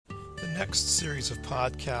next series of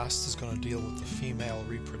podcasts is going to deal with the female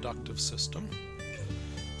reproductive system.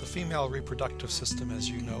 The female reproductive system, as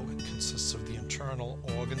you know, it consists of the internal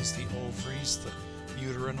organs, the ovaries, the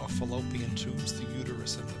uterine or fallopian tubes, the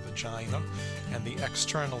uterus and the vagina, and the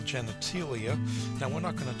external genitalia. Now, we're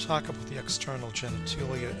not going to talk about the external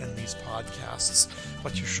genitalia in these podcasts,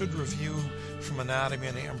 but you should review from anatomy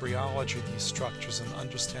and embryology these structures and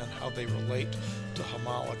understand how they relate to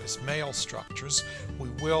homologous male structures. We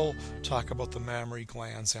will talk about the mammary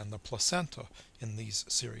glands and the placenta in these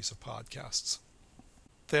series of podcasts.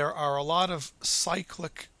 There are a lot of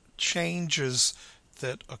cyclic changes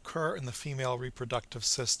that occur in the female reproductive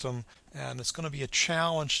system, and it's going to be a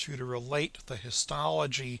challenge to you to relate the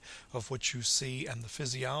histology of what you see and the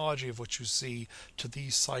physiology of what you see to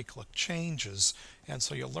these cyclic changes. And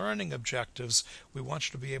so your learning objectives, we want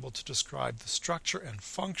you to be able to describe the structure and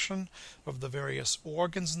function of the various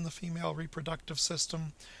organs in the female reproductive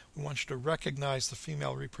system. We want you to recognize the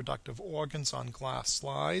female reproductive organs on glass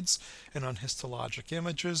slides and on histologic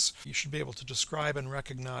images. You should be able to describe and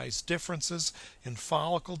recognize differences in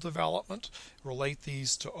follicle development, relate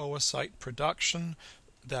these to oocyte production,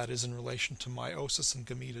 that is in relation to meiosis and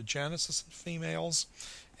gametogenesis in females.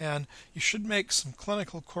 And you should make some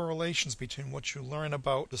clinical correlations between what you learn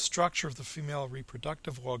about the structure of the female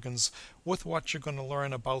reproductive organs with what you're going to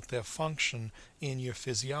learn about their function in your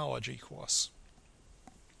physiology course.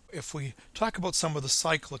 If we talk about some of the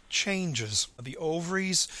cyclic changes, the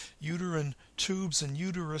ovaries, uterine tubes, and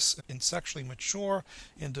uterus in sexually mature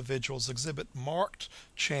individuals exhibit marked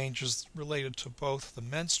changes related to both the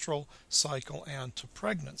menstrual cycle and to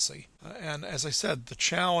pregnancy. And as I said, the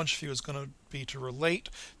challenge for you is going to be to relate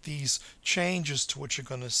these changes to what you're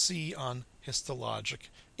going to see on histologic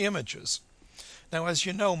images. Now, as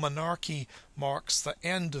you know, menarche marks the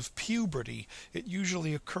end of puberty. It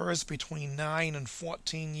usually occurs between 9 and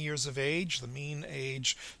 14 years of age, the mean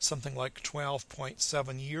age something like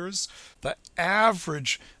 12.7 years. The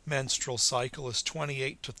average menstrual cycle is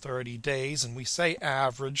 28 to 30 days, and we say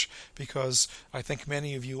average because I think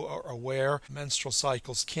many of you are aware menstrual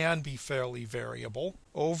cycles can be fairly variable.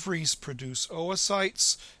 Ovaries produce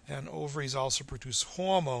oocytes, and ovaries also produce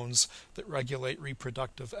hormones that regulate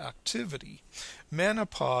reproductive activity.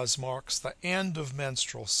 Menopause marks the end of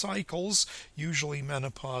menstrual cycles. Usually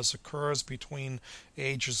menopause occurs between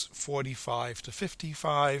ages 45 to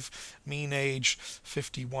 55, mean age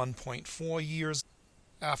 51.4 years.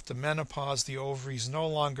 After menopause, the ovaries no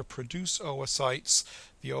longer produce oocytes.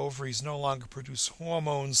 The ovaries no longer produce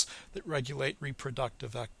hormones that regulate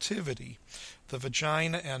reproductive activity. The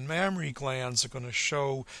vagina and mammary glands are going to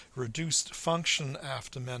show reduced function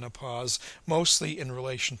after menopause, mostly in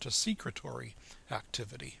relation to secretory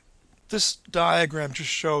activity. This diagram just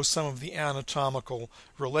shows some of the anatomical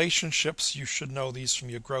relationships. You should know these from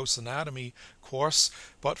your gross anatomy course,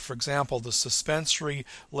 but for example, the suspensory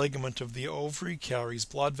ligament of the ovary carries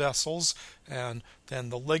blood vessels, and then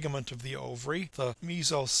the ligament of the ovary, the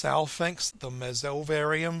mesosalpinx, the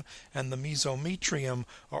mesovarium, and the mesometrium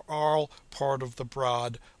are all part of the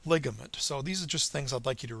broad ligament. So these are just things I'd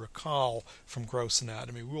like you to recall from gross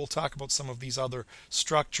anatomy. We will talk about some of these other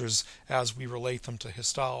structures as we relate them to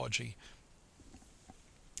histology.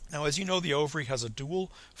 Now, as you know, the ovary has a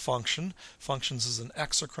dual function, functions as an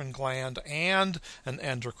exocrine gland and an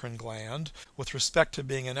endocrine gland. With respect to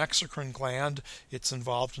being an exocrine gland, it's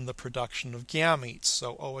involved in the production of gametes,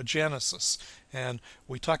 so oogenesis. And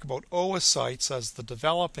we talk about oocytes as the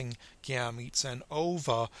developing gametes and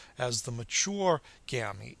ova as the mature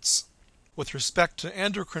gametes. With respect to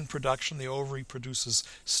endocrine production, the ovary produces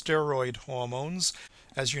steroid hormones.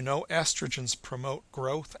 As you know, estrogens promote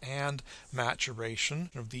growth and maturation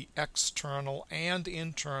of the external and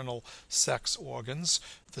internal sex organs.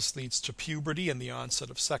 This leads to puberty and the onset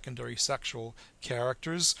of secondary sexual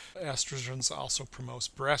characters. Estrogens also promote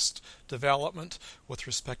breast development with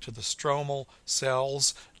respect to the stromal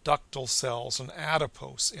cells, ductal cells, and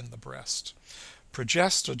adipose in the breast.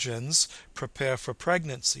 Progestogens prepare for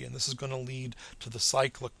pregnancy, and this is going to lead to the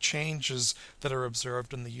cyclic changes that are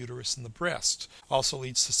observed in the uterus and the breast. Also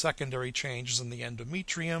leads to secondary changes in the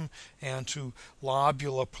endometrium and to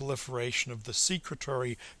lobular proliferation of the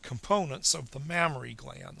secretory components of the mammary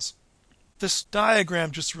glands. This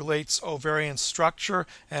diagram just relates ovarian structure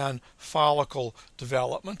and follicle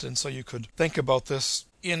development, and so you could think about this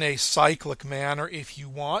in a cyclic manner if you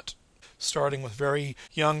want, starting with very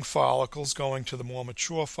young follicles, going to the more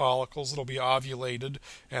mature follicles that'll be ovulated,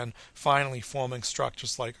 and finally forming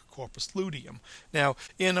structures like a corpus luteum. Now,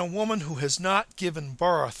 in a woman who has not given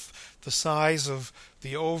birth, the size of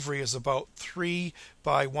the ovary is about 3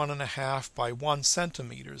 by 1.5 by 1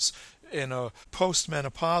 centimeters. in a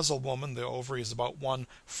postmenopausal woman, the ovary is about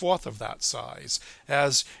 1/4 of that size.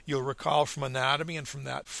 As you'll recall from anatomy and from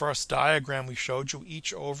that first diagram we showed you,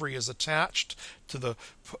 each ovary is attached to the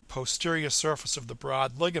posterior surface of the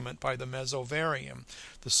broad ligament by the mesovarium.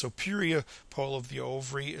 The superior pole of the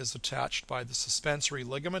ovary is attached by the suspensory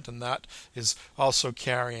ligament, and that is also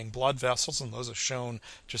carrying blood vessels, and those are shown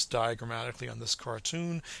just diagrammatically on this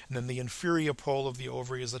cartoon. And then the inferior pole of the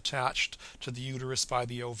ovary is attached to the uterus by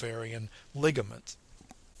the ovarian ligament.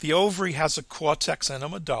 The ovary has a cortex and a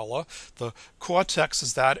medulla. The cortex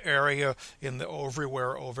is that area in the ovary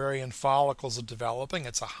where ovarian follicles are developing.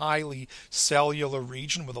 It's a highly cellular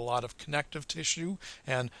region with a lot of connective tissue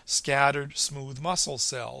and scattered smooth muscle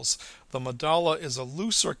cells. The medulla is a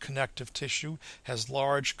looser connective tissue, has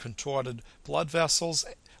large contorted blood vessels,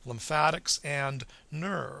 lymphatics, and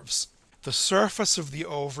nerves. The surface of the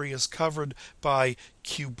ovary is covered by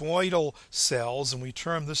cuboidal cells, and we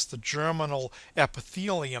term this the germinal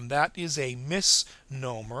epithelium. That is a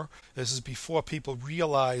misnomer. This is before people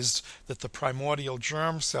realized that the primordial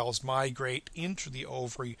germ cells migrate into the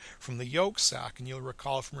ovary from the yolk sac. And you'll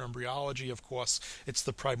recall from embryology, of course, it's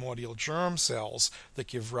the primordial germ cells that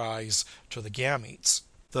give rise to the gametes.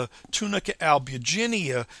 The tunica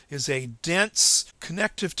albuginea is a dense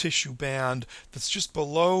connective tissue band that's just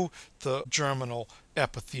below the germinal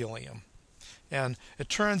epithelium. And it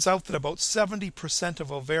turns out that about 70% of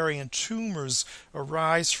ovarian tumors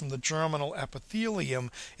arise from the germinal epithelium,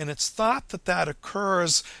 and it's thought that that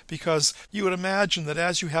occurs because you would imagine that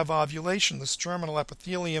as you have ovulation, this germinal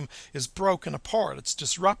epithelium is broken apart, it's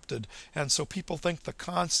disrupted, and so people think the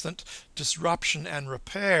constant disruption and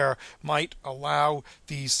repair might allow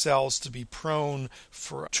these cells to be prone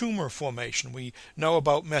for tumor formation. We know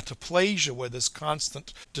about metaplasia, where there's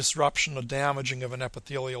constant disruption or damaging of an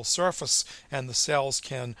epithelial surface, and the cells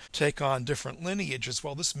can take on different lineages.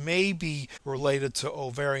 Well, this may be related to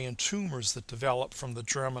ovarian tumors that develop from the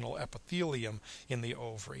germinal epithelium in the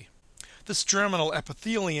ovary. This germinal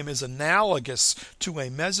epithelium is analogous to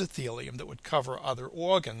a mesothelium that would cover other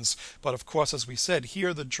organs, but of course, as we said,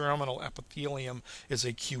 here the germinal epithelium is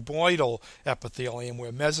a cuboidal epithelium,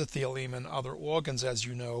 where mesothelium in other organs, as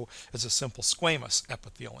you know, is a simple squamous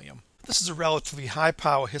epithelium. This is a relatively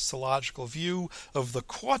high-power histological view of the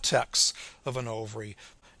cortex of an ovary.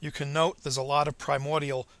 You can note there's a lot of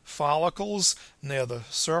primordial follicles near the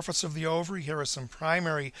surface of the ovary. Here are some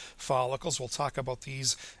primary follicles. We'll talk about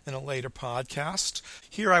these in a later podcast.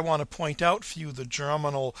 Here I want to point out for you the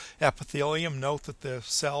germinal epithelium. Note that the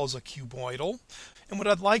cells are cuboidal. And what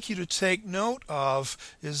I'd like you to take note of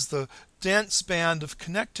is the dense band of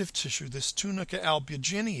connective tissue, this tunica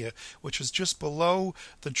albuginea, which is just below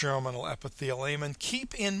the germinal epithelium. And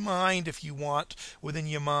keep in mind, if you want, within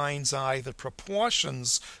your mind's eye, the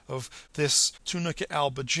proportions of this tunica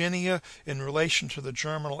albuginea in relation to the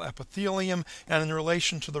germinal epithelium and in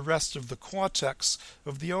relation to the rest of the cortex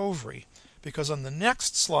of the ovary. Because on the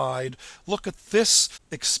next slide, look at this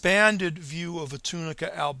expanded view of a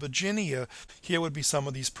tunica albuginea. Here would be some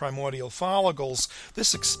of these primordial follicles.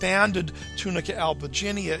 This expanded tunica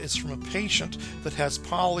albuginea is from a patient that has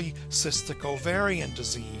polycystic ovarian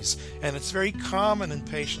disease, and it's very common in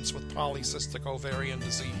patients with polycystic ovarian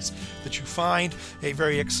disease that you find a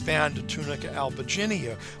very expanded tunica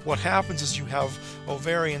albuginea. What happens is you have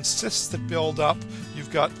ovarian cysts that build up. You've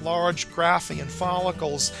got large Graafian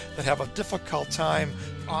follicles that have a difficult time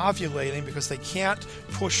ovulating because they can't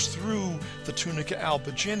push through the tunica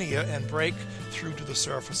albuginea and break through to the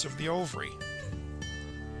surface of the ovary.